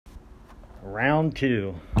Round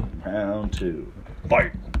two. Round two.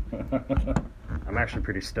 Fight! I'm actually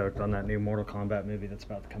pretty stoked on that new Mortal Kombat movie that's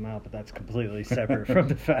about to come out, but that's completely separate from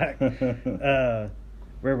the fact.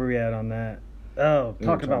 Where were we at on that? Oh,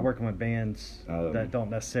 talking about working with bands that don't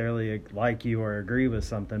necessarily like you or agree with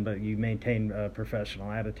something, but you maintain a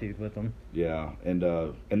professional attitude with them. Yeah, and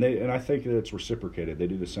I think that it's reciprocated. They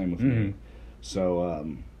do the same with me.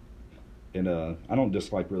 So, I don't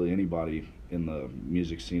dislike really anybody in the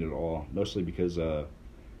music scene at all. Mostly because I'd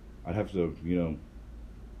have to,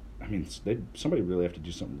 somebody really have to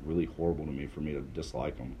do something really horrible to me for me to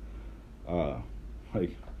dislike them. I'm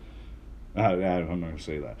not going to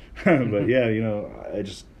say that. But yeah,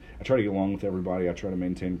 I try to get along with everybody. I try to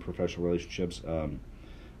maintain professional relationships.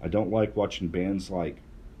 I don't like watching bands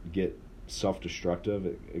get self-destructive.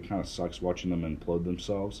 It kind of sucks watching them implode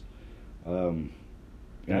themselves. And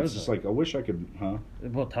it's just I wish I could,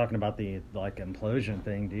 Well, talking about the implosion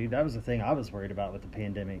thing, dude, that was the thing I was worried about with the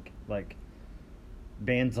pandemic.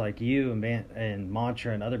 Bands like you and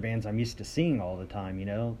Mantra and other bands I'm used to seeing all the time,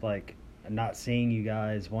 not seeing you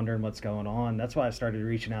guys, wondering what's going on. That's why I started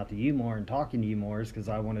reaching out to you more and talking to you more, is because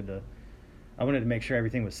I wanted to make sure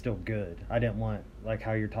everything was still good. I didn't want,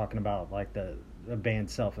 how you're talking about, the band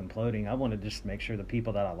self-imploding. I wanted to just make sure the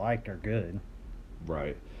people that I liked are good.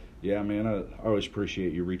 Right. Yeah, man, I always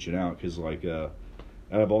appreciate you reaching out, because, out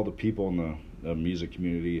of all the people in the music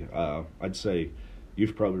community, I'd say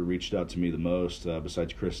you've probably reached out to me the most,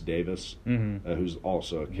 besides Chris Davis, who's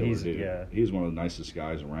also a killer dude. Yeah. He's one of the nicest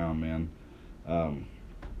guys around, man.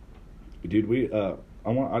 Dude,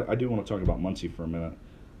 I do want to talk about Muncie for a minute.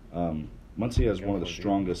 Muncie has one of the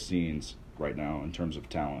strongest scenes right now in terms of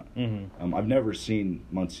talent. I've never seen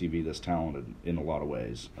Muncie be this talented in a lot of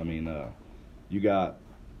ways. I mean, you got,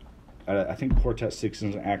 I think Quartet Six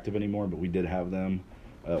isn't active anymore, but we did have them.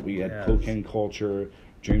 We had Cocaine Culture,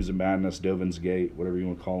 Dreams of Madness, Dovin's Gate, whatever you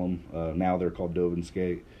want to call them. Now they're called Dovin's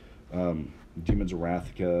Gate. Demons of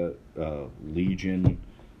Wrathica, Legion,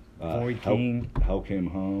 Void King, Hell Came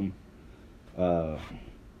Home,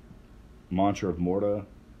 Mantra of Morta,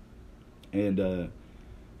 and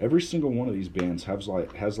every single one of these bands has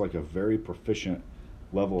a very proficient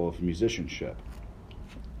level of musicianship,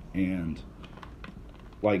 and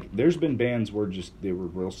there's been bands where they were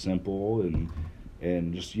real simple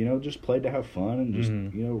and just played to have fun and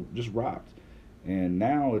just rocked. And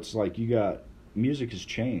now it's music has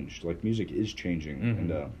changed. Music is changing.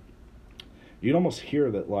 And you'd almost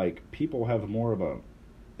hear that people have more of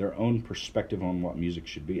their own perspective on what music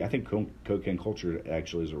should be. I think Cocaine Culture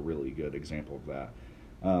actually is a really good example of that.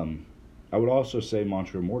 I would also say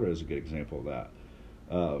Mantra of Morta is a good example of that.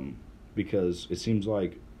 Because it seems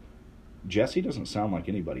like Jesse doesn't sound like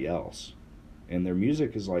anybody else. And their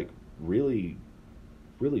music is really,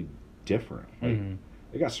 really different.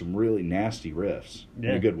 They got some really nasty riffs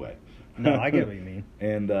in a good way. No, I get what you mean.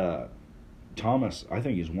 And Thomas, I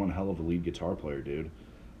think he's one hell of a lead guitar player, dude.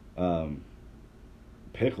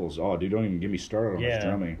 Pickles, dude, don't even get me started on his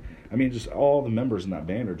drumming. I mean, just all the members in that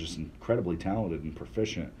band are just incredibly talented and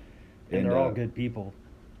proficient. And they're all good people.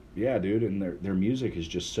 Yeah, dude, and their music is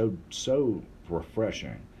just so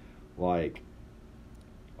refreshing. I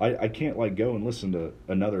can't go and listen to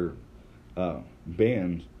another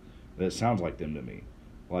band that sounds like them to me.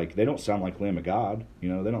 They don't sound like Lamb of God, they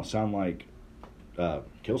don't sound like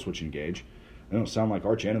Killswitch Engage, they don't sound like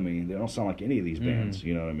Arch Enemy, they don't sound like any of these bands,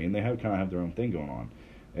 you know what I mean? They kind of have their own thing going on,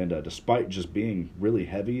 and despite just being really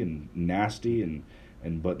heavy and nasty,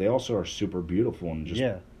 but they also are super beautiful and just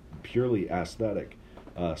purely aesthetic,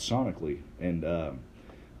 sonically, and one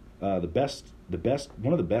of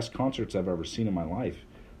the best concerts I've ever seen in my life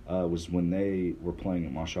was when they were playing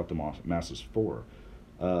at Mosh Out the Masses 4.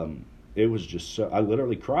 It was just I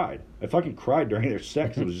literally cried. I fucking cried during their set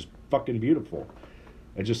because it was just fucking beautiful.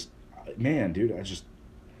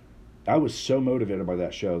 I was so motivated by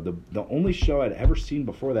that show. The only show I'd ever seen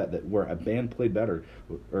before that where a band played better,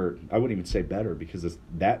 or I wouldn't even say better because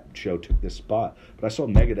that show took this spot, but I saw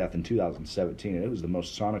Megadeth in 2017, and it was the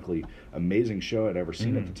most sonically amazing show I'd ever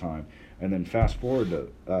seen at the time. And then fast forward to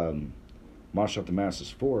Mosh Out the Masses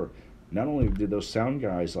 4, not only did those sound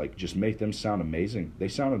guys just make them sound amazing, they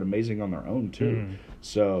sounded amazing on their own too.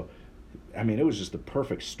 So, I mean, it was just the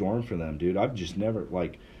perfect storm for them, dude. I've just never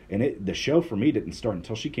the show for me didn't start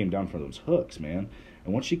until she came down from those hooks, man.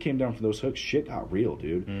 And once she came down from those hooks, shit got real,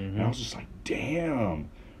 dude. And I was just damn,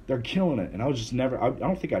 they're killing it. And I was just never, I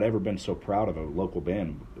don't think I'd ever been so proud of a local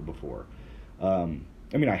band before.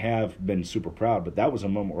 I mean, I have been super proud, but that was a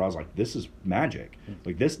moment where I was like, this is magic.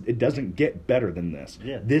 It doesn't get better than this.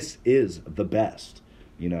 Yeah. This is the best,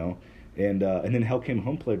 And then Hell Came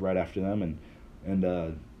Home played right after them,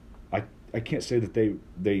 and I can't say that they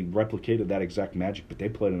replicated that exact magic, but they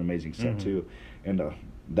played an amazing set too. And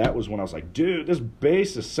that was when I was like, dude, this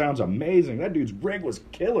bassist sounds amazing. That dude's rig was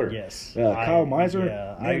killer. Yes. Kyle Meiser,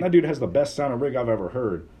 man, that dude has the best sounding rig I've ever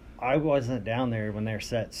heard. I wasn't down there when their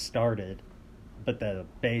set started, but the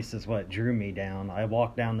bass is what drew me down. I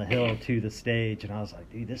walked down the hill to the stage, and I was like,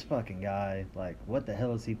 dude, this fucking guy, like, what the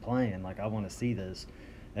hell is he playing? Like, I want to see this.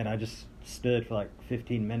 And I just stood for like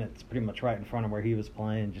 15 minutes pretty much right in front of where he was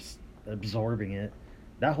playing, just absorbing it.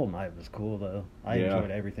 That whole night was cool, though. I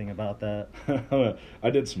enjoyed everything about that. I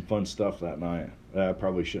did some fun stuff that night. I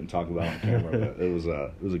probably shouldn't talk about it on camera, but it was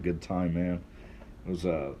a good time, man. It was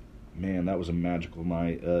man, that was a magical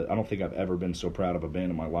night. I don't think I've ever been so proud of a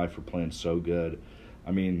band in my life for playing so good.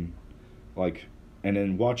 I mean, like, and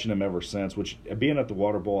then watching them ever since, which being at the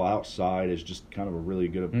Water Bowl outside is just kind of a really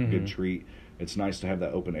good treat. It's nice to have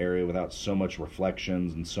that open area without so much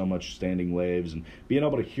reflections and so much standing waves, and being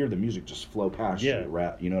able to hear the music just flow past you.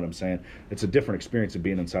 You know what I'm saying? It's a different experience of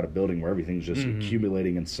being inside a building where everything's just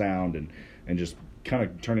accumulating in sound and just kind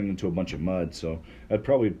of turning into a bunch of mud. So that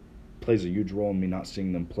probably plays a huge role in me not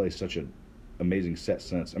seeing them play such an amazing set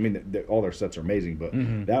since. I mean, all their sets are amazing, but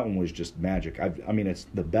that one was just magic. I mean, it's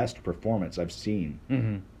the best performance I've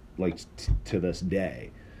seen, like to this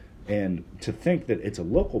day. And to think that it's a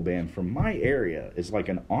local band from my area is like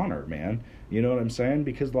an honor, man. You know what I'm saying?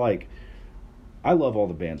 Because, like, I love all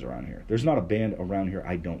the bands around here. There's not a band around here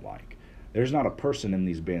I don't like. There's not a person in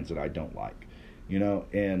these bands that I don't like. You know,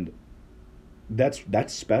 and that's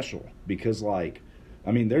special because, like,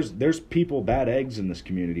 I mean, there's people, bad eggs in this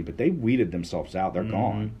community, but they weeded themselves out. They're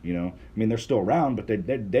gone, you know. I mean, they're still around, but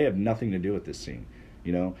they have nothing to do with this scene,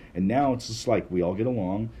 you know. And now it's just like we all get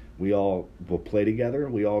along. We all will play together.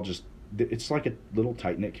 We all just, it's like a little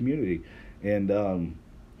tight-knit community. And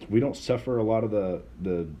we don't suffer a lot of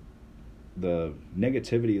the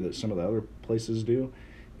negativity that some of the other places do.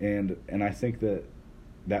 And I think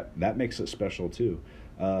that makes it special too.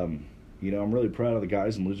 You know, I'm really proud of the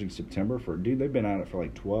guys in Losing September dude, they've been at it for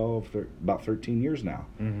like about 13 years now.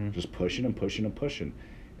 Just pushing and pushing and pushing.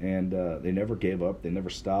 And they never gave up. They never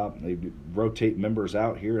stopped. They rotate members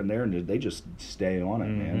out here and there, and they just stay on it,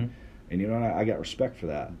 man. And, you know, I got respect for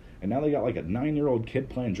that. And now they got like a 9-year-old kid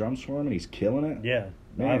playing drums for him, and he's killing it. Yeah.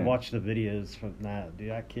 Man. I watched the videos from that. Dude,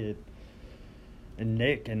 that kid. And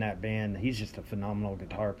Nick in that band, he's just a phenomenal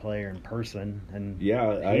guitar player in person. And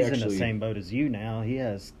he's in the same boat as you now. He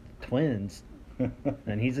has twins.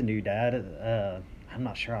 And he's a new dad. I'm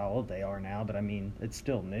not sure how old they are now, but I mean, it's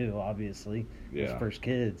still new, obviously. His first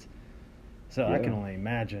kids. So I can only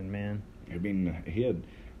imagine, man. I mean, he had,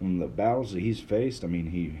 in the battles that he's faced, I mean,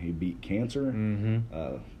 he beat cancer,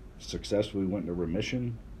 successfully went into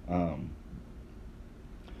remission.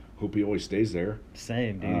 Hope he always stays there.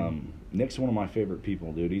 Same, dude. Nick's one of my favorite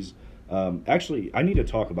people, dude. He's, actually, I need to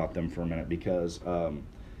talk about them for a minute because,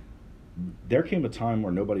 there came a time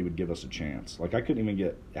where nobody would give us a chance. Like, I couldn't even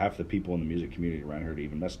get half the people in the music community around here to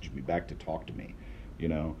even message me back to talk to me, you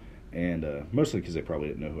know? And mostly because they probably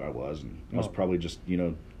didn't know who I was. And I was probably just, you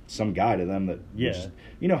know, some guy to them that, just,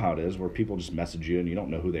 you know how it is, where people just message you and you don't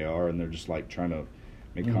know who they are, and they're just, like, trying to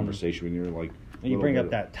make conversation with you. Like, and you bring up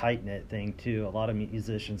that tight-knit thing, too. A lot of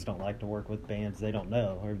musicians don't like to work with bands they don't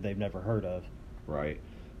know or they've never heard of. Right.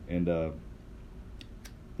 And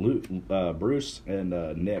Bruce and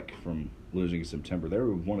Nick from Losing September, they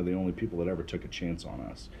were one of the only people that ever took a chance on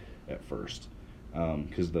us at first.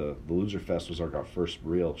 Because the Loser Fest was our first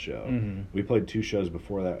real show. We played 2 shows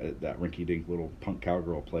before that at that rinky-dink little punk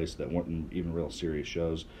cowgirl place that weren't even real serious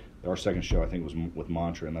shows. Our second show, I think, was with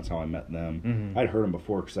Mantra, and that's how I met them. I'd heard them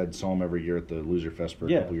before because I'd saw them every year at the Loser Fest for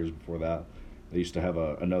a couple years before that. They used to have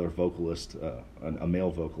another vocalist, a male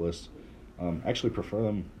vocalist. Actually prefer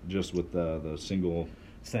them just with the single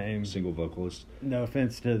vocalist. No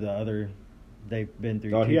offense to the other, they've been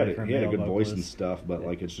through. Oh, he had a good voice and stuff, but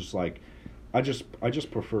like it's just like I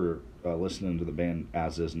just prefer listening to the band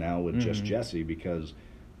as is now with just Jessie because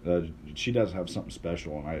she does have something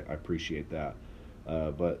special, and I appreciate that.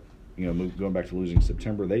 But you know, going back to Losing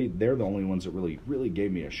September, they're the only ones that really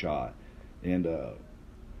gave me a shot, and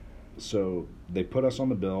so they put us on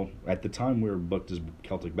the bill. At the time, we were booked as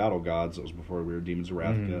Celtic Battle Gods. That was before we were Demons of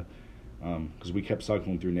Wrathica. Because we kept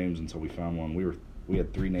cycling through names until we found one. We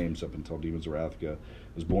had 3 names up until Demons of Wrathica. It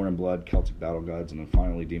was Born in Blood, Celtic Battle Gods, and then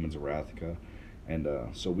finally Demons of Wrathica. And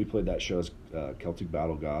so we played that show as Celtic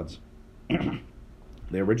Battle Gods.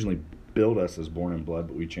 They originally billed us as Born in Blood,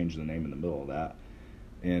 but we changed the name in the middle of that.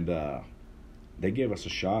 And they gave us a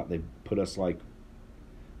shot. They put us like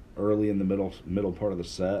early in the middle part of the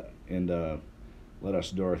set and let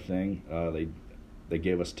us do our thing. they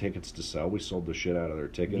gave us tickets to sell. We sold the shit out of their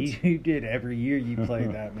tickets. You did every year you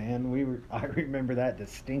played that, man. I remember that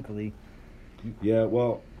distinctly. Yeah,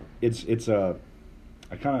 well,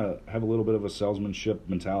 I kind of have a little bit of a salesmanship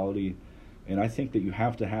mentality, and I think that you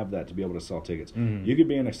have to have that to be able to sell tickets. Mm-hmm. You could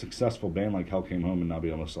be in a successful band like Hell Came Home and not be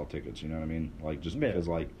able to sell tickets, you know what I mean? Like, just because,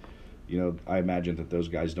 like, you know, I imagine that those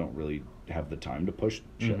guys don't really have the time to push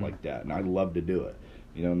shit Mm-hmm. like that, and I love to do it.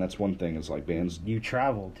 You know, and that's one thing is, like, bands... You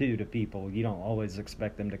travel, too, to people. You don't always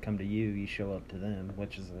expect them to come to you. You show up to them,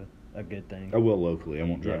 which is a good thing. I will locally. I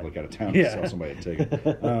won't drive, like, out of town to sell somebody a ticket.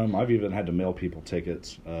 I've even had to mail people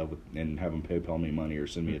tickets and have them PayPal me money or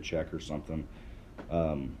send me a check or something.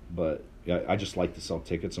 But I just like to sell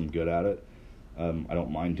tickets. I'm good at it. I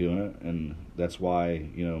don't mind doing it, and that's why,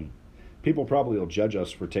 you know, people probably will judge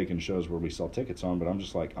us for taking shows where we sell tickets on, but I'm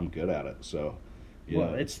just like, I'm good at it, so... Yeah,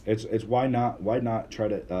 well, it's why not try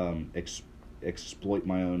to exploit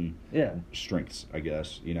my own strengths, I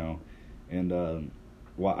guess, you know, and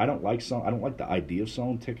well, I don't like the idea of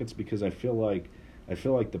selling tickets because I feel like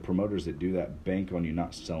the promoters that do that bank on you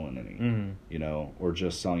not selling any, you know, or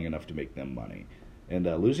just selling enough to make them money, and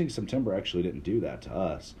Losing September actually didn't do that to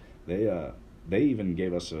us. They even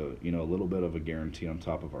gave us a little bit of a guarantee on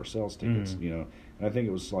top of our sales tickets, you know, and I think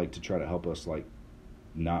it was like to try to help us like.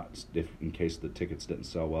 Not if in case the tickets didn't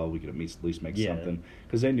sell well, we could at least make something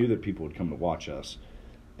because they knew that people would come to watch us.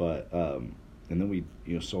 But and then we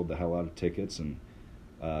sold the hell out of tickets, and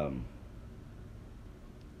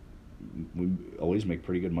we always make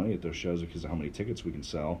pretty good money at those shows because of how many tickets we can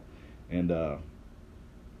sell. And I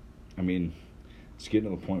mean, it's getting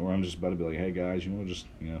to the point where I'm just about to be like, hey guys, you want to just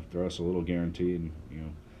throw us a little guarantee, and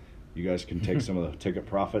you guys can take some of the ticket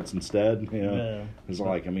profits instead. It's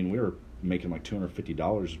like, I mean, we were making like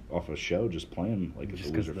 $250 off a show just playing like just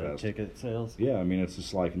at the Loser the Fest. Ticket sales. Yeah, I mean, it's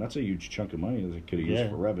just like, and that's a huge chunk of money that they could have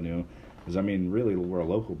used for revenue. Because I mean, really, we're a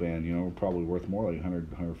local band. We're probably worth more like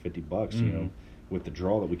 $150. With the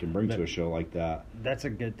draw that we can bring to a show like that. That's a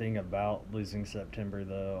good thing about Losing September,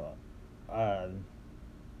 though,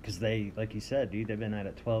 because they, like you said, dude, they've been at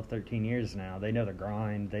it 12, 13 years now. They know the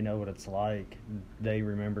grind. They know what it's like. They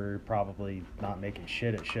remember probably not making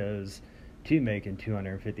shit at shows to making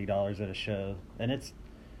 $250 at a show, and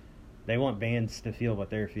they want bands to feel what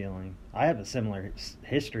they're feeling. I have a similar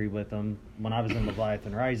history with them. When I was in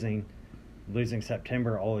Leviathan Rising, Losing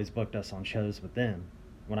September always booked us on shows with them.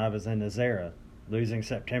 When I was in Azera, Losing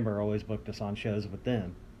September always booked us on shows with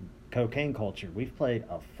them. Cocaine Culture, we've played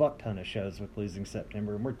a fuck ton of shows with Losing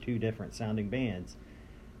September, and we're two different sounding bands.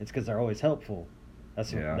 It's because they're always helpful. I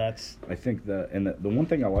think the one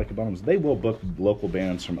thing I like about them is they will book local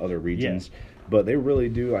bands from other regions, but they really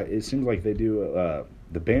do. It seems like they do.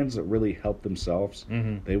 The bands that really help themselves,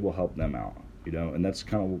 they will help them out, and that's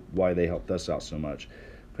kind of why they helped us out so much.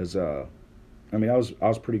 Because I mean, I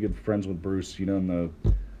was pretty good friends with Bruce, in the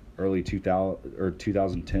early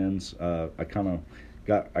 2010s. I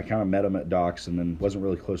kind of met him at Doc's, and then wasn't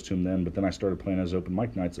really close to him then. But then I started playing his open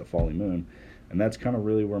mic nights at Folly Moon. And that's kind of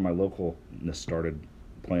really where my localness started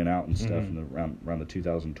playing out and stuff in around the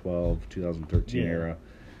 2012, 2013 era.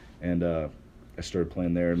 And I started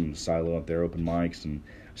playing there in the silo up there, open mics, and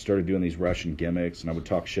started doing these Russian gimmicks. And I would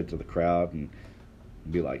talk shit to the crowd and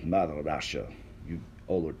be like, "Mother Russia, you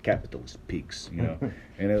old capitalist pigs,"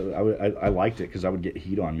 And I liked it because I would get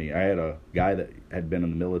heat on me. I had a guy that had been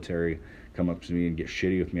in the military come up to me and get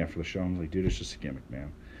shitty with me after the show. I was like, "Dude, it's just a gimmick, man."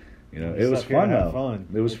 It was fun though.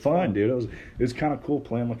 It was fun, dude. It was kind of cool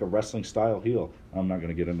playing like a wrestling style heel. I'm not going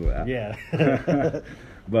to get into that. Yeah.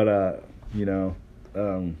 But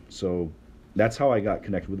so that's how I got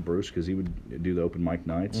connected with Bruce, because he would do the open mic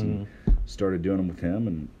nights and started doing them with him,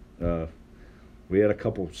 and we had a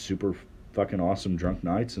couple super fucking awesome drunk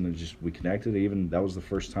nights, and we connected. Even that was the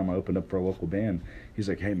first time I opened up for a local band. He's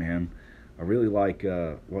like, "Hey man, I really like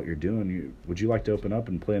what you're doing. Would you like to open up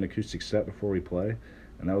and play an acoustic set before we play?"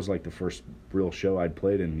 And that was like the first real show I'd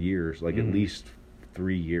played in years, like at least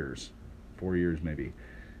 3 years, 4 years maybe.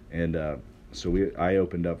 And so I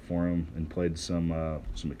opened up for him and played some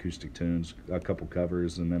acoustic tunes, a couple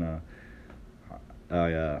covers, and then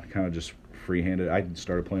I kind of just freehanded. I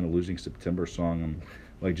started playing a Losing September song,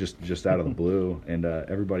 like just out of the blue, and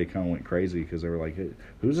everybody kind of went crazy because they were like, "Hey,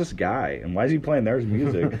 who's this guy? And why is he playing their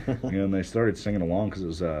music?" And they started singing along because it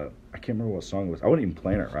was I can't remember what song it was. I wasn't even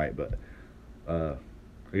playing it right, but.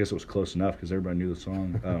 I guess it was close enough because everybody knew the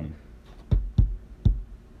song.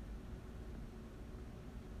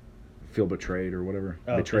 Feel Betrayed or whatever.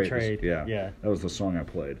 Oh, Betrayed. Yeah. That was the song I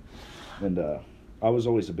played. And I was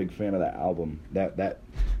always a big fan of that album. That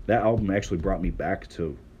album actually brought me back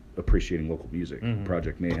to appreciating local music.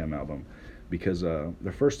 Project Mayhem album. because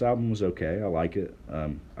their first album was okay. I like it.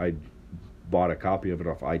 I bought a copy of it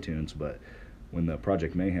off iTunes, but when the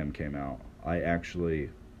Project Mayhem came out, I actually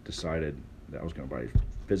decided that I was going to buy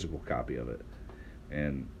a physical copy of it.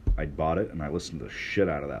 And I bought it, and I listened to the shit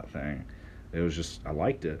out of that thing. It was just, I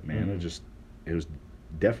liked it, man. It was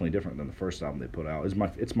definitely different than the first album they put out.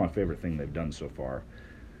 It's my favorite thing they've done so far.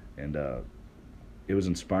 And it was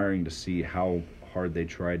inspiring to see how hard they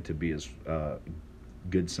tried to be as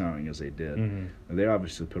good sounding as they did. And they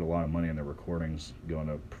obviously put a lot of money in their recordings, going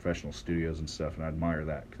to professional studios and stuff, and I admire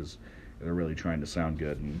that because they're really trying to sound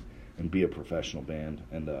good and be a professional band.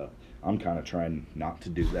 And I'm kind of trying not to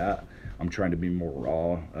do that. I'm trying to be more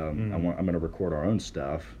raw. I'm going to record our own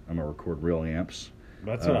stuff. I'm going to record real amps.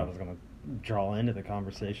 That's what I was going to draw into the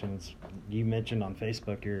conversations. You mentioned on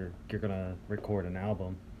Facebook you're going to record an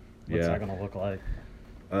album. What's that going to look like?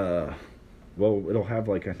 Well, it'll have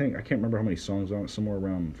I can't remember how many songs on it, somewhere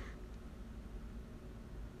around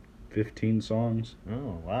 15 songs.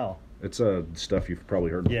 Oh, wow. It's stuff you've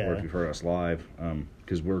probably heard before if you've heard us live,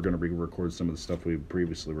 because we're going to re-record some of the stuff we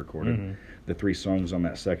previously recorded. The 3 songs on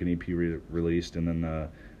that second EP released, and then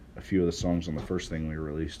a few of the songs on the first thing we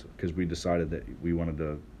released, because we decided that we wanted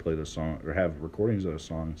to play those songs, or have recordings of those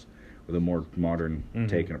songs with a more modern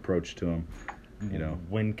take and approach to them. You know,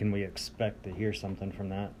 when can we expect to hear something from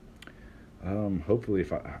that? Hopefully,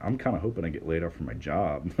 I'm kind of hoping I get laid off from my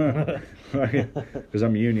job, because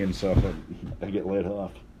I'm union, so if I get laid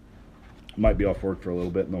off, might be off work for a little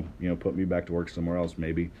bit, and they'll put me back to work somewhere else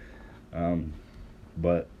maybe.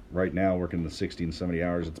 But right now, working the 60 and 70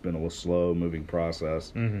 hours, it's been a little slow moving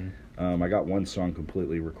process. I got one song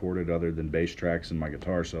completely recorded other than bass tracks and my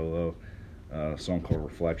guitar solo, a song called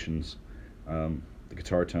Reflections. The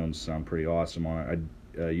guitar tones sound pretty awesome on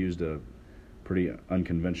it. I used a pretty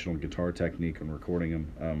unconventional guitar technique when recording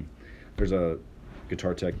them. There's a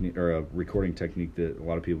guitar technique or a recording technique that a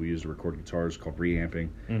lot of people use to record guitars called reamping,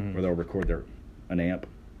 where they'll record an amp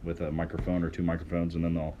with a microphone or 2 microphones, and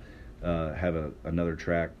then they'll have another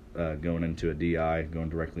track going into a DI, going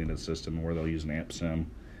directly into the system, where they'll use an amp sim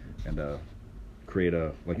and create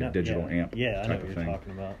a digital amp I know type what of you're thing.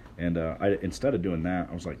 talking about. And instead of doing that,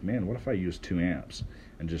 I was like, man, what if I used 2 amps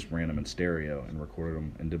and just ran them in stereo and recorded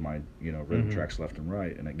them and did my rhythm tracks left and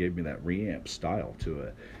right, and it gave me that reamp style to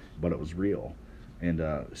it, but it was real. And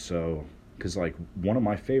so, because one of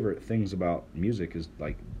my favorite things about music is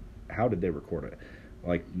how did they record it?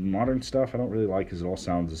 Modern stuff I don't really like because it all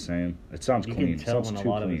sounds the same. It sounds clean. You can tell it sounds when too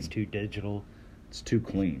a lot clean. of it's too digital. It's too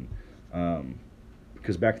clean.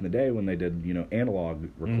 Because back in the day when they did analog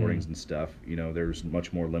recordings and stuff, there's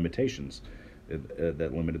much more limitations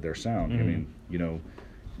that limited their sound. I mean,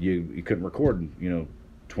 you couldn't record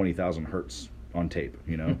 20,000 hertz on tape.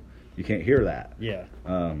 You can't hear that. Yeah.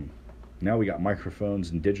 Now we got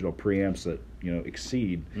microphones and digital preamps that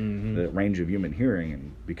exceed the range of human hearing,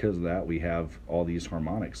 and because of that we have all these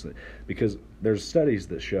harmonics. Because there's studies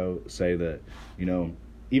that say that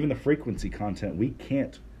even the frequency content we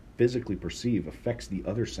can't physically perceive affects the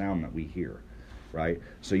other sound that we hear, right?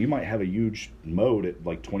 So you might have a huge mode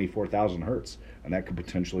at 24,000 hertz, and that could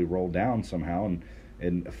potentially roll down somehow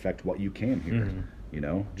and affect what you can hear.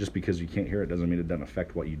 Just because you can't hear it doesn't mean it doesn't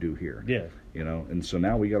affect what you do hear. Yeah. And so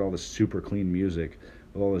now we got all this super clean music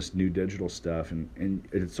with all this new digital stuff, and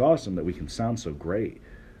it's awesome that we can sound so great,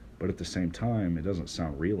 but at the same time, it doesn't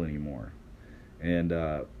sound real anymore. And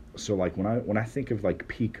so when I think of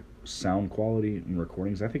peak sound quality in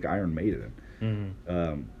recordings, I think Iron Maiden,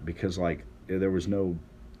 because there was no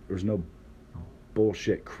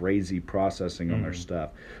bullshit crazy processing on their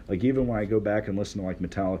stuff. Even when I go back and listen to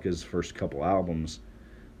Metallica's first couple albums,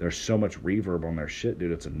 there's so much reverb on their shit,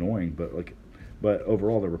 dude. It's annoying, but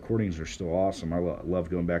overall the recordings are still awesome. I love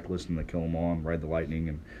going back listening to Kill 'Em All and Ride the Lightning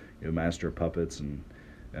and Master of Puppets and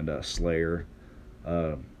Slayer.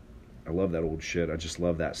 I love that old shit. I just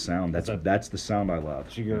love that sound. That's the sound I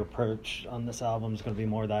love. So your approach on this album is going to be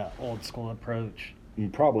more that old school approach?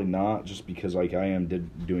 Probably not, just because I am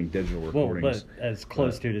doing digital recordings. Well, but as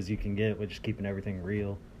close to it as you can get with just keeping everything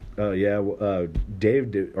real.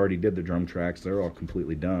 Dave already did the drum tracks. They're all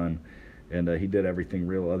completely done, and he did everything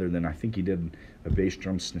real. Other than I think he did a bass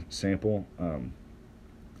drum sample.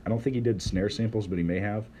 I don't think he did snare samples, but he may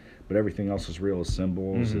have. But everything else is real: his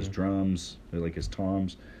cymbals, his drums, his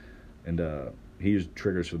toms, and he used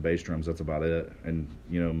triggers for the bass drums. That's about it. And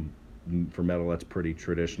for metal, that's pretty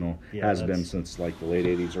traditional. Has been since the late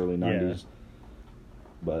 80s, early 90s.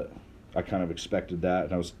 But I kind of expected that,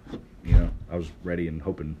 and I was ready and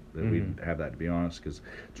hoping that we'd have that, to be honest, because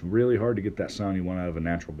it's really hard to get that sound you want out of a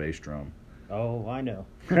natural bass drum. Oh, I know.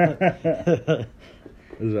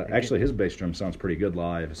 Actually, his bass drum sounds pretty good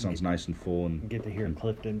live. It sounds nice and full. And get to hear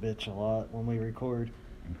Clifton bitch a lot when we record.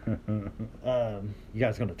 You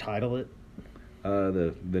guys going to title it?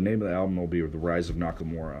 The name of the album will be The Rise of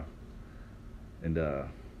Nakamura. And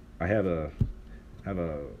I have the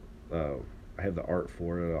art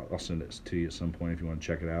for it. I'll send it to you at some point if you want to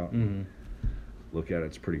check it out. Mm-hmm. Look at it.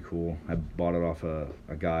 It's pretty cool. I bought it off a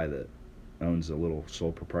guy that owns a little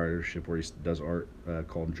sole proprietorship where he does art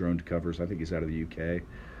called Droned Covers. I think he's out of the UK.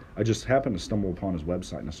 I just happened to stumble upon his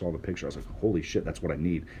website and I saw the picture. I was like, holy shit, that's what I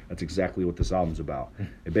need. That's exactly what this album's about.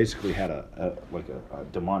 It basically had a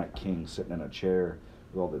demonic king sitting in a chair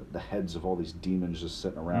with all the heads of all these demons just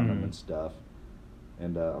sitting around him and stuff.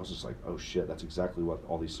 And I was just like, oh shit, that's exactly what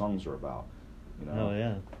all these songs are about. You know? Oh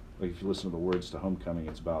yeah. Like if you listen to the words to Homecoming,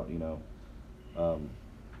 it's about, you know,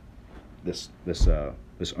 this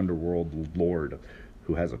underworld lord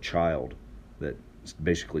who has a child that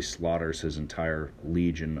basically slaughters his entire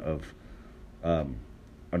legion of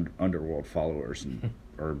underworld followers and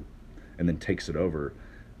then takes it over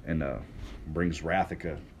and brings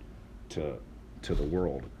Wrathica to the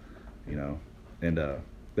world, you know. And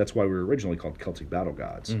that's why we were originally called Celtic Battle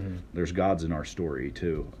Gods. Mm-hmm. There's gods in our story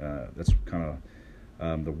too. That's kind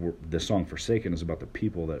of the song Forsaken is about the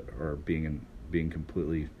people that are being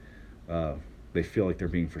completely they feel like they're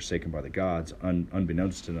being forsaken by the gods.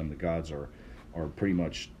 Unbeknownst to them, the gods are pretty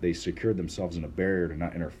much, they secured themselves in a barrier to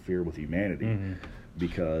not interfere with humanity,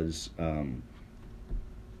 because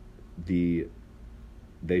they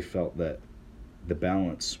felt that the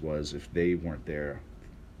balance was, if they weren't there,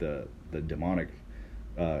 the demonic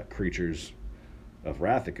creatures of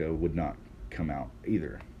Wrathica would not come out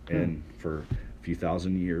either. And for a few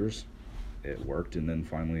thousand years it worked, and then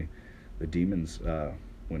finally the demons,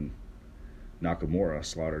 when Nakamura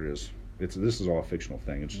slaughtered this is all a fictional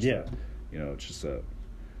thing. It's just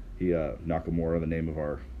Nakamura, the name of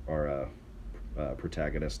our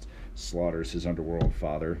protagonist, slaughters his underworld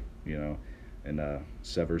father, you know, and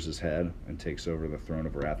severs his head and takes over the throne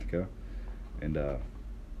of Wrathica, and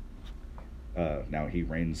now he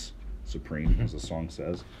reigns supreme, as the song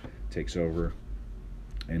says, takes over,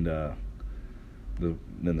 and then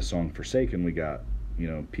the song Forsaken, we got, you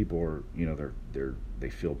know, people are, you know, they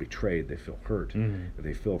feel betrayed, they feel hurt,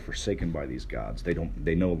 they feel forsaken by these gods.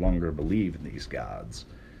 They no longer believe in these gods,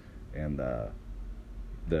 and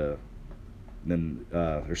there's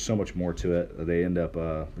so much more to it. They end up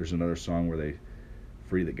there's another song where they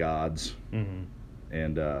free the gods,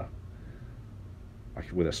 and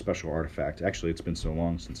with a special artifact. Actually, it's been so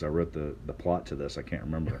long since I wrote the plot to this, I can't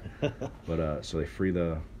remember. But so they free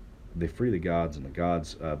the gods, and the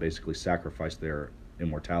gods basically sacrifice their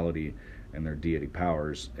immortality and their deity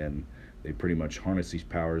powers, and they pretty much harness these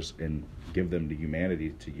powers and give them to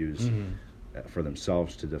humanity to use for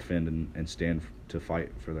themselves, to defend and stand to fight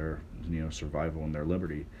for their, you know, survival and their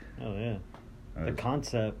liberty. Oh yeah. The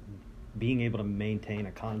concept, being able to maintain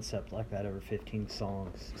a concept like that over 15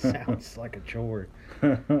 songs sounds like a chore.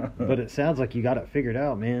 But it sounds like you got it figured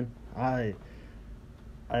out, man. I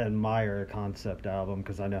admire a concept album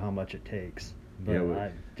because I know how much it takes. But yeah,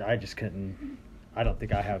 I just couldn't. I don't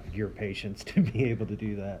think I have your patience to be able to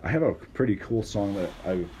do that. I have a pretty cool song that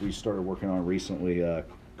we started working on recently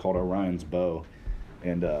called Orion's Bow,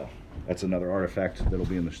 and that's another artifact that'll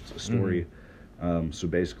be in the story. So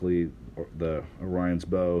basically, the Orion's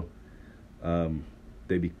Bow,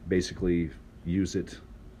 they basically use it,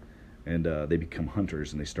 and they become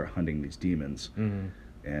hunters, and they start hunting these demons,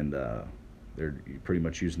 and they're pretty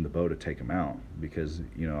much using the bow to take them out, because,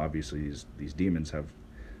 you know, obviously these demons have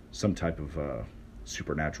some type of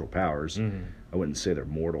supernatural powers. I wouldn't say they're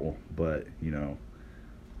mortal, but, you know,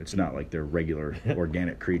 it's not like they're regular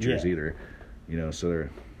organic creatures either, you know. So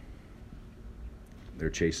they're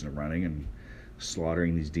chasing and running and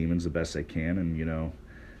slaughtering these demons the best they can. And, you know,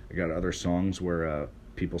 I got other songs where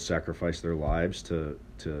people sacrifice their lives to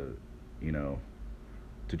you know,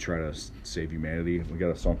 to try to save humanity. We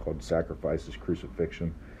got a song called Sacrifice is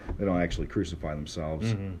Crucifixion. They don't actually crucify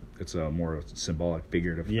themselves. It's a more symbolic,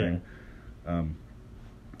 figurative thing.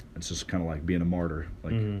 It's just kind of like being a martyr,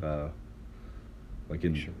 like like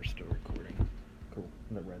in still recording. Cool.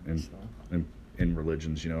 I read this in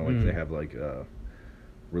religions, you know, like they have like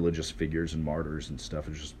religious figures and martyrs and stuff.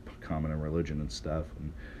 It's just common in religion and stuff.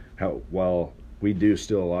 And while we do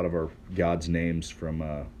still a lot of our God's names from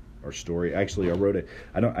our story. Actually, I wrote it.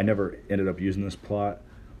 I never ended up using this plot.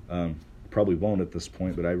 Probably won't at this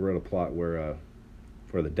point. But I wrote a plot where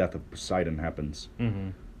the death of Poseidon happens,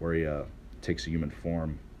 where he takes a human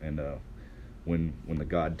form, and when the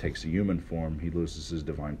god takes a human form, he loses his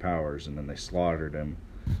divine powers, and then they slaughtered him,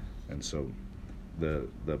 and so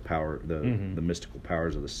the power, the mystical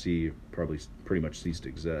powers of the sea probably pretty much ceased to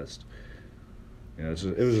exist. You know,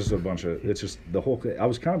 it was just a bunch of, it's just the whole thing. I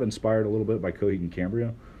was kind of inspired a little bit by Coheed and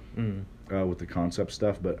Cambria with the concept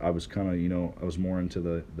stuff, but I was kind of, you know, I was more into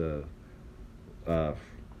the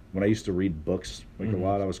when I used to read books like a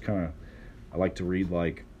lot, I like to read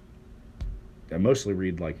like, I mostly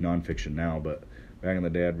read like nonfiction now, but back in the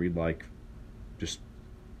day I'd read like just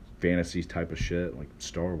fantasy type of shit, like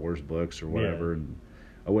Star Wars books or whatever, and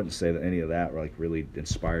I wouldn't say that any of that like really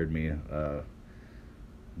inspired me,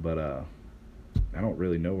 but I don't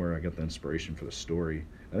really know where I got the inspiration for the story.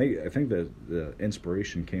 I think that the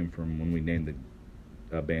inspiration came from when we named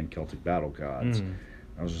the band Celtic Battle Gods.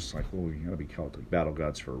 I was just like, well, we gotta be Celtic Battle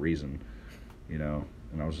Gods for a reason, you know.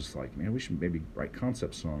 And I was just like, man, we should maybe write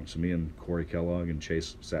concept songs. So me and Corey Kellogg and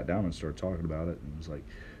Chase sat down and started talking about it, and it was like,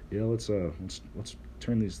 yeah, let's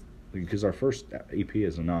turn these, because our first EP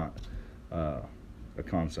is not a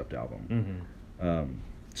concept album.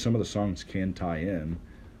 Some of the songs can tie in,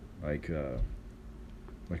 like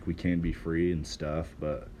We Can Be Free and stuff,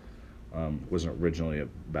 but wasn't originally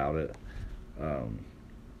about it.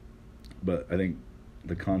 But I think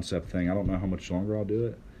the concept thing, I don't know how much longer I'll do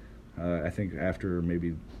it. I think after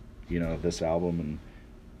maybe, you know, this album and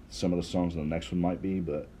some of the songs on the next one might be,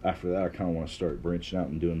 but after that I kind of want to start branching out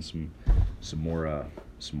and doing some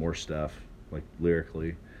more stuff, like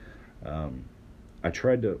lyrically. I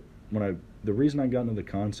tried to, the reason I got into the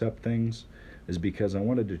concept things is because I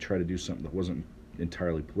wanted to try to do something that wasn't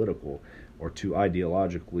entirely political or too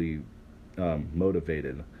ideologically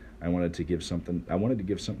motivated. I wanted to give something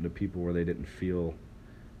to people where they didn't feel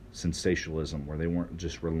sensationalism, where they weren't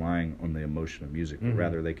just relying on the emotion of music, but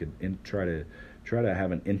rather they could try to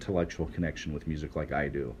have an intellectual connection with music like I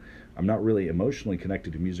do. I'm not really emotionally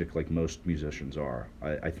connected to music like most musicians are.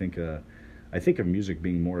 I think of music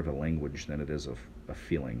being more of a language than it is of a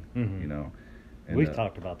feeling, you know. And, we've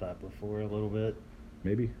talked about that before a little bit.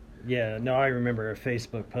 Maybe. Yeah, no, I remember a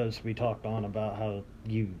Facebook post we talked on about how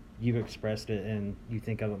you expressed it and you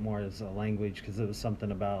think of it more as a language, because it was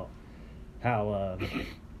something about how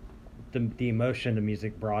the emotion the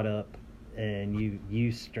music brought up, and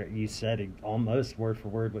you said it almost word for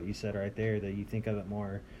word what you said right there, that you think of it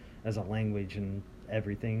more as a language and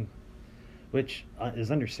everything, which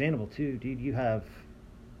is understandable too, dude. You have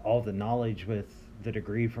all the knowledge with the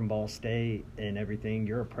degree from Ball State and everything.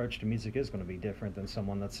 Your approach to music is going to be different than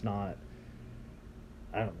someone that's not,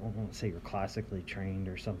 I don't want to say you're classically trained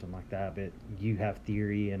or something like that, but you have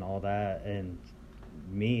theory and all that. And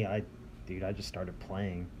me, I just started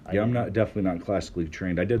playing. Yeah, I'm definitely not classically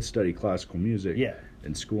trained. I did study classical music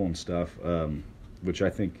in school and stuff, which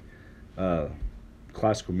I think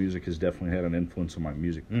classical music has definitely had an influence on my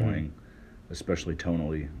music playing, especially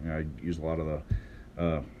tonally. You know, I use a lot of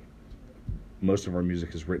the most of our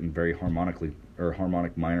music is written very harmonically, or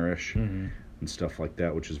harmonic minorish and stuff like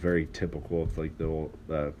that, which is very typical of like the old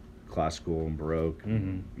classical and Baroque,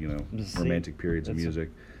 you know, romantic periods of music.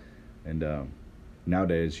 And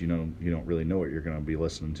nowadays, you don't really know what you're going to be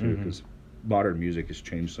listening to, because modern music has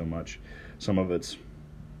changed so much. Some of it's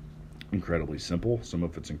incredibly simple, some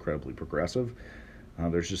of it's incredibly progressive.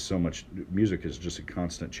 There's just so much. Music is just a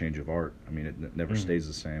constant change of art. I mean, it never stays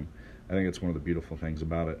the same. I think it's one of the beautiful things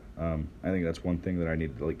about it. I think that's one thing that I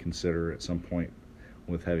need to like consider at some point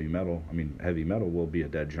with heavy metal. I mean, heavy metal will be a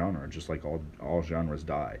dead genre, just like all genres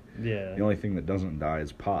die. Yeah. The only thing that doesn't die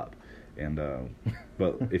is pop. And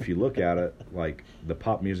but if you look at it, like the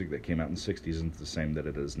pop music that came out in the 60s isn't the same that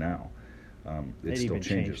it is now. It still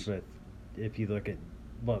changes. But if you look at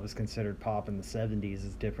what was considered pop in the 70s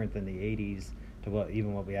is different than the 80s to what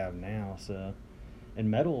we have now. So, and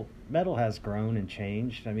metal has grown and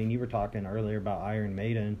changed. I mean, you were talking earlier about Iron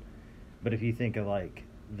Maiden, but if you think of like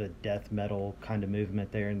the death metal kind of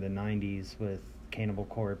movement there in the 90s with Cannibal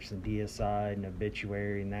Corpse and Deicide and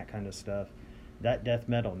Obituary and that kind of stuff, that death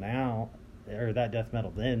metal now, or that death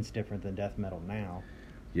metal then, is different than death metal now.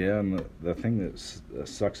 Yeah, and the thing that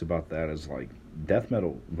sucks about that is like death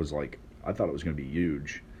metal was like, I thought it was going to be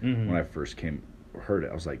huge when I first heard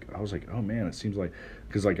it. I was like, oh man, it seems like,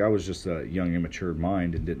 because like I was just a young immature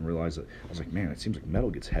mind and didn't realize that. I was like, man, it seems like metal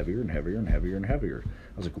gets heavier and heavier and heavier and heavier.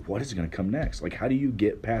 I was like, what is going to come next? Like, how do you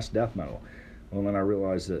get past death metal? Well, then I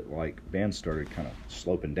realized that like bands started kind of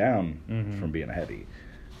sloping down from being heavy,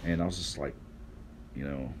 and I was just like, you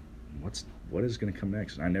know, what is going to come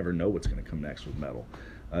next? And I never know what's going to come next with metal.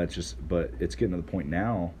 But it's getting to the point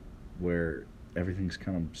now where everything's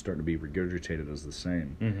kind of starting to be regurgitated as the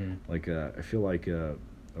same. Like I feel like a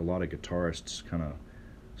lot of guitarists kind of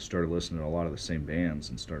started listening to a lot of the same bands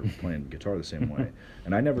and started playing guitar the same way.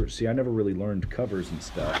 And I never really learned covers and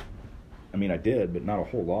stuff I mean, I did, but not a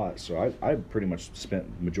whole lot. So I pretty much spent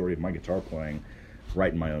the majority of my guitar playing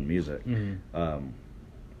writing my own music.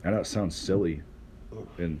 I know it sounds silly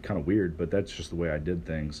and kind of weird, but that's just the way I did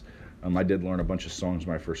things. I did learn a bunch of songs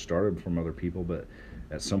when I first started from other people, but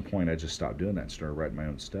at some point I just stopped doing that and started writing my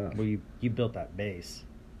own stuff. Well, you built that base.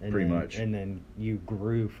 Pretty much. And then you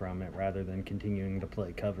grew from it rather than continuing to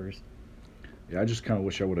play covers. Yeah, I just kind of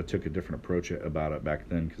wish I would have took a different approach about it back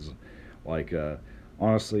then, because, like,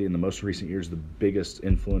 honestly, in the most recent years, the biggest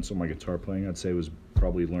influence on my guitar playing, I'd say, was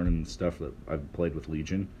probably learning the stuff that I've played with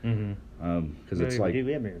Legion. Because it's like...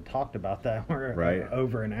 we haven't even talked about that. We're right?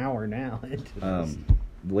 Over an hour now into this.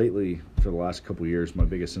 Lately, for the last couple of years, my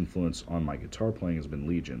biggest influence on my guitar playing has been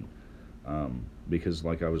Legion. Because,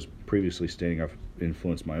 like I was previously stating, I've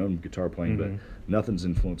influenced my own guitar playing, but nothing's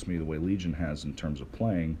influenced me the way Legion has in terms of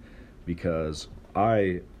playing, because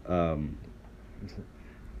I...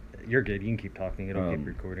 You're good. You can keep talking. It'll keep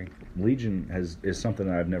recording. Legion is something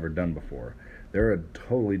that I've never done before. They're a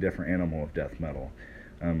totally different animal of death metal.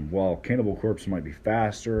 While Cannibal Corpse might be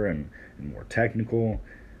faster and more technical,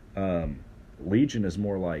 Legion is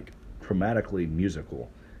more like chromatically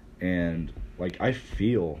musical, and like I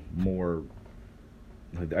feel more.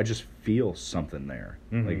 Like, I just feel something there.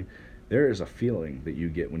 Like there is a feeling that you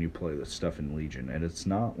get when you play this stuff in Legion, and it's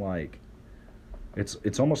not like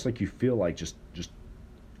it's almost like you feel like just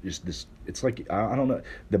this. It's like I don't know.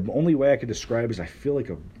 The only way I could describe is I feel like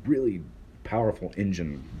a really powerful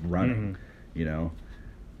engine running, you know.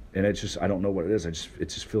 And it's just I don't know what it is. It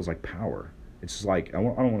just feels like power. It's just like I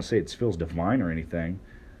don't want to say it feels divine or anything,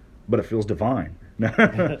 but it feels divine. No,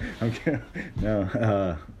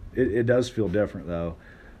 it does feel different though.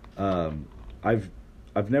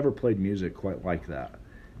 I've never played music quite like that,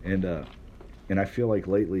 and I feel like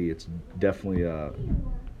lately it's definitely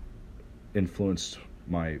influenced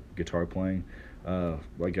my guitar playing.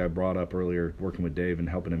 Like I brought up earlier, working with Dave and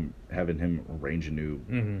having him arrange a new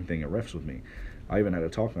thing of riffs with me. I even had a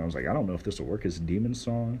talk and I was like, I don't know if this will work as a Demon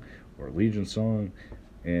song or a Legion song,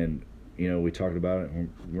 and you know we talked about it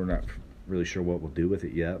and we're not really sure what we'll do with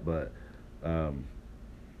it yet, but I'm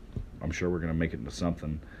sure we're gonna make it into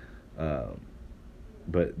something.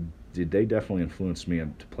 But they definitely influenced me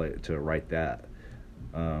to write that,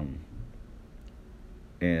 and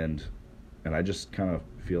I just kind of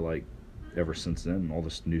feel like ever since then, all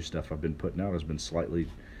this new stuff I've been putting out has been slightly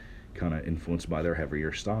kind of influenced by their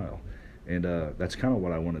heavier style. And that's kind of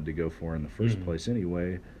what I wanted to go for in the first place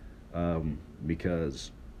anyway,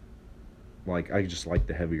 because like I just like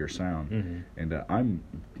the heavier sound. And I'm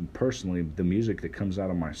personally, the music that comes out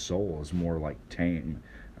of my soul is more like tame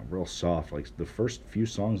and real soft. Like the first few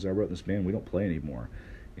songs I wrote in this band, we don't play anymore,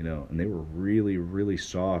 you know, and they were really, really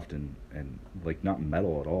soft and like not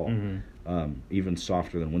metal at all. Even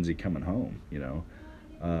softer than When's He Coming Home, you know.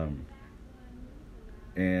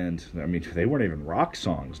 And I mean, they weren't even rock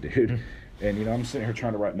songs, dude. And you know, I'm sitting here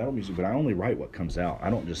trying to write metal music, but I only write what comes out. I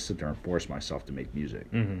don't just sit there and force myself to make music,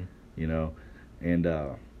 you know. And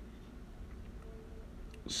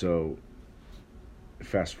so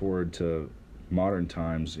fast forward to modern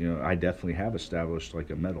times, you know, I definitely have established like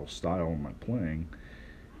a metal style in my playing,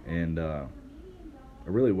 and I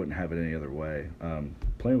really wouldn't have it any other way.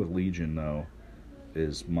 Playing with Legion though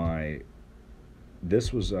is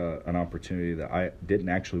this was an opportunity that I didn't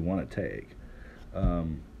actually want to take.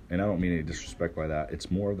 And I don't mean any disrespect by that.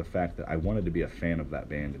 It's more of the fact that I wanted to be a fan of that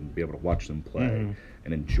band and be able to watch them play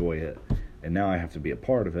and enjoy it. And now I have to be a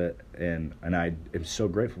part of it, and I am so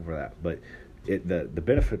grateful for that. But the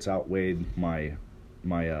benefits outweighed my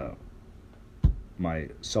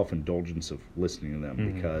self-indulgence of listening to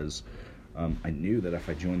them, because I knew that if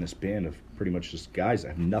I joined this band of pretty much just guys that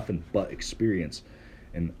have nothing but experience,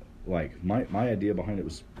 and like my idea behind it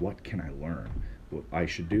was, what can I learn? Well, I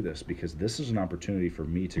should do this because this is an opportunity for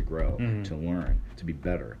me to grow, to learn, to be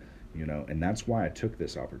better, you know, and that's why I took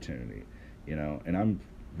this opportunity, you know, and I'm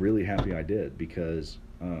really happy I did, because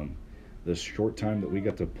the short time that we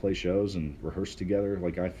got to play shows and rehearse together,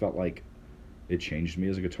 like I felt like it changed me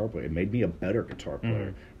as a guitar player. It made me a better guitar player.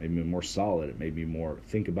 It made me more solid. It made me more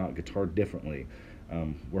think about guitar differently.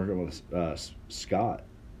 Working with Scott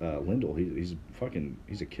Lindell, he's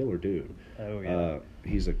a killer dude. Oh yeah.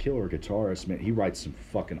 He's a killer guitarist, man. He writes some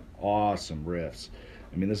fucking awesome riffs.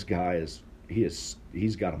 I mean, this guy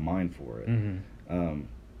he's got a mind for it.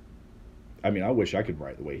 I mean, I wish I could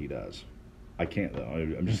write the way he does. I can't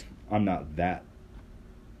though. I'm not that.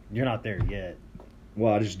 You're not there yet.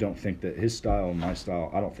 Well, I just don't think that his style and my style,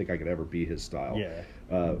 I don't think I could ever be his style. Yeah.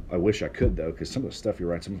 I wish I could though, because some of the stuff he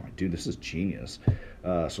writes, I'm like, dude, this is genius.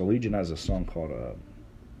 So Legion has a song called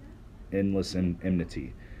Endless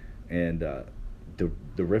Enmity, and the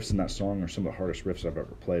riffs in that song are some of the hardest riffs I've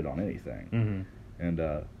ever played on anything.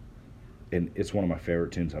 Mm-hmm. And it's one of my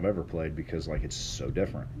favorite tunes I've ever played because like it's so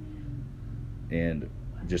different. And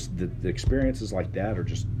just the experiences like that are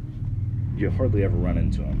just, you hardly ever run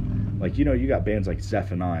into them. Like, you know, you got bands like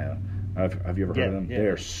Zephaniah. Have you ever heard of them? Yeah. They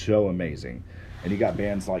are so amazing. And you got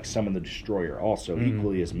bands like Summon the Destroyer, also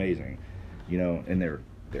equally as amazing. You know, and they're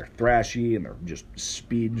thrashy and they're just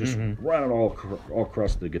speed, just running all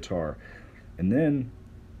across the guitar. And then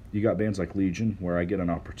you got bands like Legion, where I get an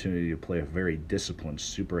opportunity to play a very disciplined,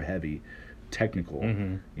 super heavy, technical,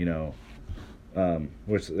 you know,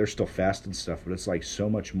 which they're still fast and stuff, but it's like so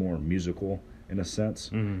much more musical in a sense.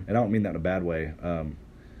 And I don't mean that in a bad way.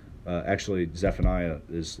 Actually, Zephaniah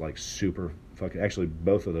is like super fucking. Actually,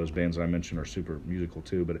 both of those bands I mentioned are super musical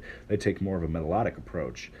too, but they take more of a melodic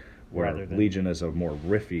approach, where Legion is a more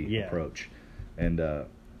riffy approach. And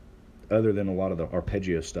other than a lot of the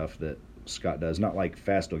arpeggio stuff that Scott does, not like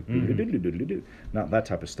fast, like not that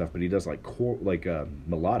type of stuff, but he does like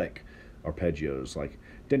melodic arpeggios, like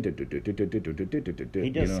he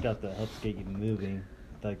does stuff that helps get you moving.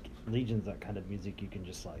 Like Legion's that kind of music you can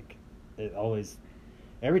just like, it always,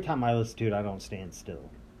 every time I listen to it, I don't stand still.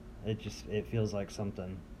 It feels like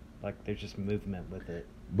something, like there's just movement with it.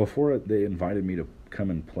 Before they invited me to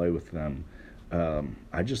come and play with them,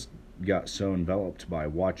 I just got so enveloped by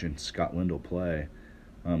watching Scott Lindell play.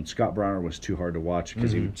 Scott Bronner was too hard to watch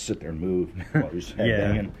because he would sit there and move while he was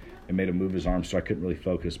headbanging and made him move his arms, so I couldn't really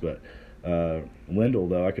focus. But Lindell,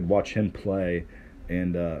 though, I could watch him play,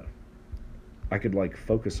 and I could like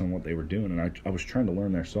focus on what they were doing, and I was trying to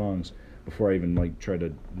learn their songs before I even like tried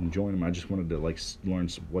to join him. I just wanted to like learn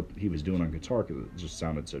what he was doing on guitar because it just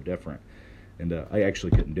sounded so different. And I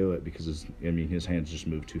actually couldn't do it because his hands just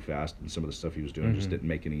moved too fast, and some of the stuff he was doing just didn't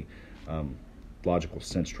make any logical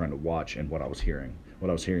sense trying to watch and what I was hearing. What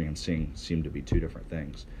I was hearing and seeing seemed to be two different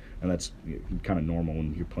things, and that's kind of normal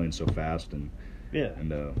when you're playing so fast.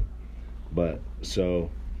 But so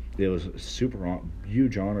it was a super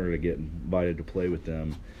huge honor to get invited to play with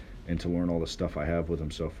them and to learn all the stuff I have with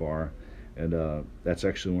them so far. And that's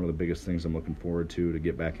actually one of the biggest things I'm looking forward to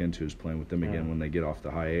get back into, is playing with them again when they get off the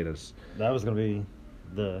hiatus. That was going to be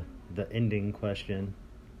the ending question.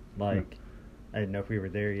 Like, I didn't know if we were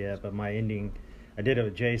there yet, but my ending, I did it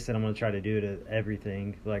with Jason. I'm going to try to do it at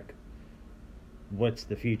everything. Like, what's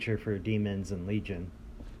the future for Demons and Legion?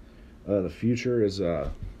 The future is to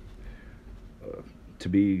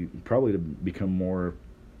become more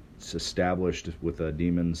established with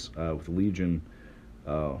Demons, with Legion.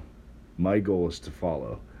 My goal is to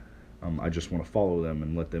follow. I just want to follow them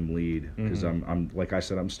and let them lead, because I'm like I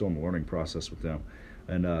said, I'm still in the learning process with them,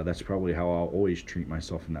 and that's probably how I'll always treat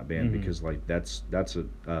myself in that band, because like that's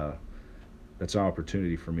an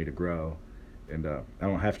opportunity for me to grow, and I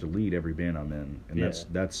don't have to lead every band I'm in, and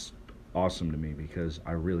that's awesome to me because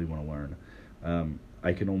I really want to learn.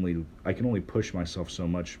 I can only push myself so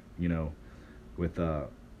much, you know, with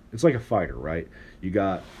it's like a fighter, right? You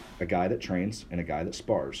got a guy that trains and a guy that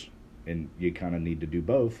spars, and you kind of need to do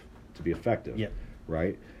both to be effective,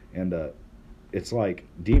 right? And it's like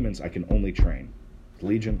Demons, I can only train.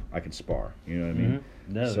 Legion, I can spar. You know what I mean?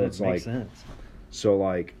 No, so that makes sense. So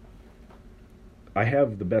like, I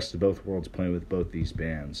have the best of both worlds playing with both these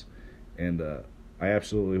bands, and I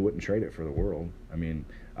absolutely wouldn't trade it for the world. I mean,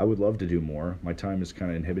 I would love to do more. My time is kind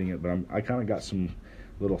of inhibiting it, but I kind of got some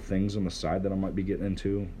little things on the side that I might be getting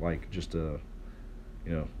into, like just to,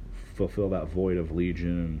 you know, fulfill that void of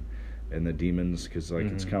Legion and the Demons, because like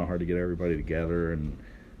it's kind of hard to get everybody together, and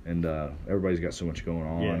everybody's got so much going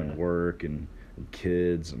on, and work and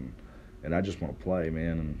kids, and I just want to play,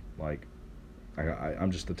 man. And like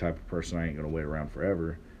I'm just the type of person, I ain't gonna wait around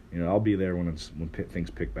forever. You know, I'll be there when things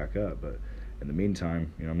pick back up, but in the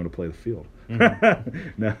meantime, you know, I'm gonna play the field. No,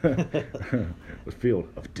 the field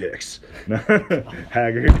of dicks.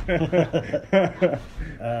 Haggard.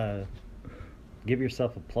 Give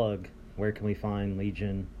yourself a plug. Where can we find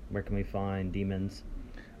Legion? Where can we find Demons?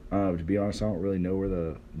 To be honest, I don't really know where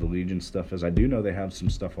the Legion stuff is. I do know they have some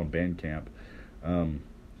stuff on Bandcamp.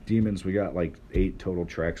 Demons, we got like 8 total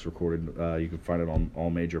tracks recorded. You can find it on all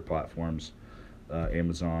major platforms.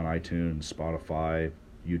 Amazon, iTunes, Spotify,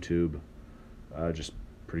 YouTube, just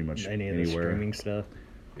pretty much anywhere. Of the streaming stuff.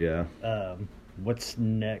 Yeah. What's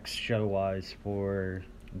next show-wise for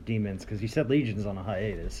Demons? Because you said Legion's on a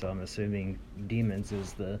hiatus, so I'm assuming Demons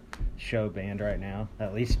is the show band right now,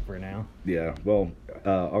 at least for now. Yeah, well,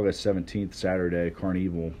 August 17th, Saturday,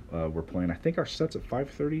 Carnival, we're playing. I think our set's at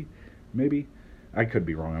 5:30, maybe. I could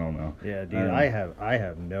be wrong. I don't know. Yeah, dude, I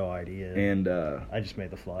have no idea. And I just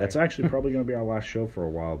made the flyer. That's actually probably going to be our last show for a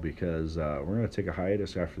while because we're going to take a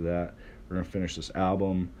hiatus after that. We're going to finish this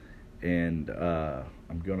album, and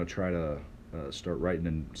I'm going to try to start writing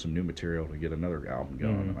in some new material to get another album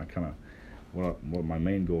going. And I kind of, what my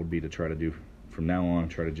main goal would be to try to do from now on,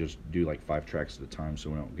 try to just do like 5 tracks at a time so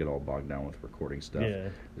we don't get all bogged down with recording stuff. Yeah.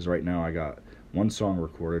 Because right now I got one song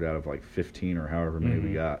recorded out of like 15 or however many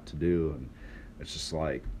we got to do, and it's just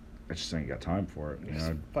like, I just ain't got time for it. You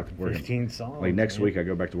know, fucking 15 songs. Like next week I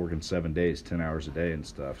go back to working 7 days, 10 hours a day and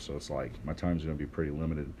stuff, so it's like my time's going to be pretty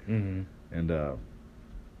limited. And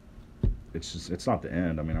it's not the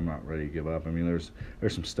end. I mean, I'm not ready to give up. I mean, there's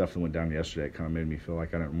some stuff that went down yesterday that kind of made me feel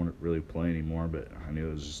like I didn't want to really play anymore, but I knew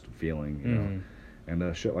it was just a feeling, you know.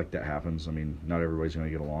 And shit like that happens. I mean, not everybody's going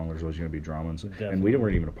to get along. There's always going to be drama. And we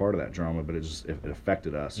weren't even a part of that drama, but it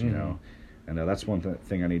affected us, you know. And that's one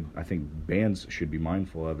thing I think bands should be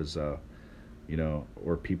mindful of is, you know,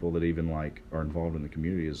 or people that even, like, are involved in the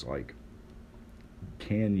community is, like,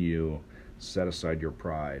 can you set aside your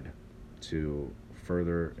pride to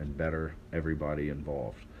further and better everybody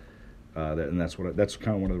involved? That's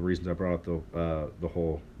kind of one of the reasons I brought up the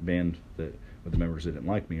whole band with the members that didn't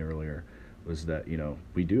like me earlier, was that, you know,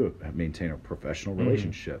 we do maintain a professional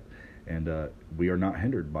relationship, and we are not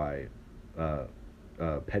hindered by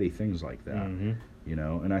petty things like that, you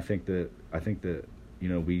know. And I think that you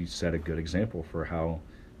know, we set a good example for how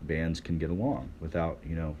bands can get along without,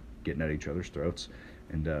 you know, getting at each other's throats,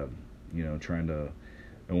 and you know, trying to.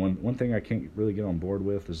 And one thing I can't really get on board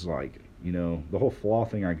with is, like, you know, the whole flaw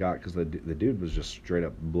thing I got, because the dude was just straight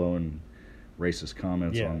up blowing racist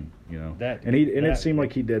comments on, you know, it seemed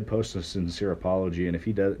like he did post a sincere apology, and if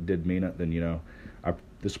he did mean it, then, you know,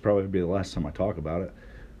 this will probably be the last time I talk about it.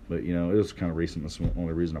 But, you know, it was kind of recent. That's the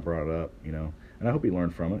only reason I brought it up, you know. And I hope he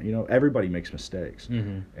learned from it. You know, everybody makes mistakes.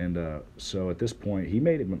 And so at this point, he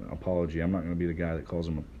made him an apology. I'm not going to be the guy that calls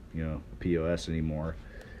him a POS anymore.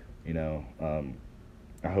 You know,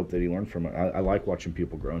 I hope that he learned from it. I like watching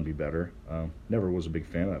people grow and be better. Never was a big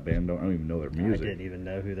fan of that band. I don't even know their music. I didn't even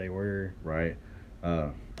know who they were. Right.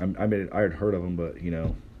 I had heard of them, but, you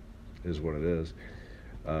know, it is what it is.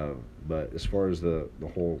 But as far as the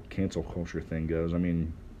whole cancel culture thing goes, I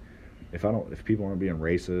mean, if people aren't being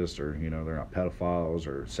racist, or, you know, they're not pedophiles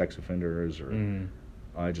or sex offenders, or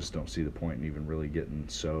I just don't see the point in even really getting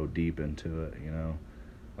so deep into it, you know.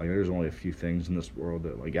 Like, there's only a few things in this world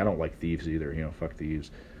that, like, I don't like thieves either, you know, fuck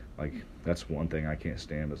thieves. Like, that's one thing I can't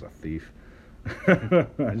stand, is a thief.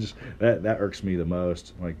 That irks me the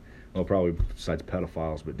most. Like, well, probably besides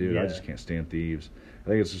pedophiles, but dude, I just can't stand thieves. I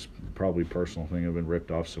think it's just probably a personal thing. I've been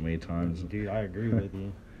ripped off so many times. Dude, I agree with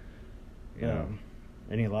you. Yeah.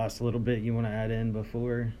 Any last little bit you want to add in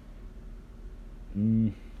before?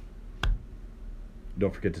 Don't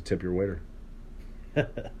forget to tip your waiter. All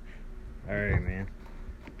right, man.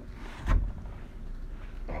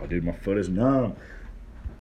 Oh, dude, my foot is numb.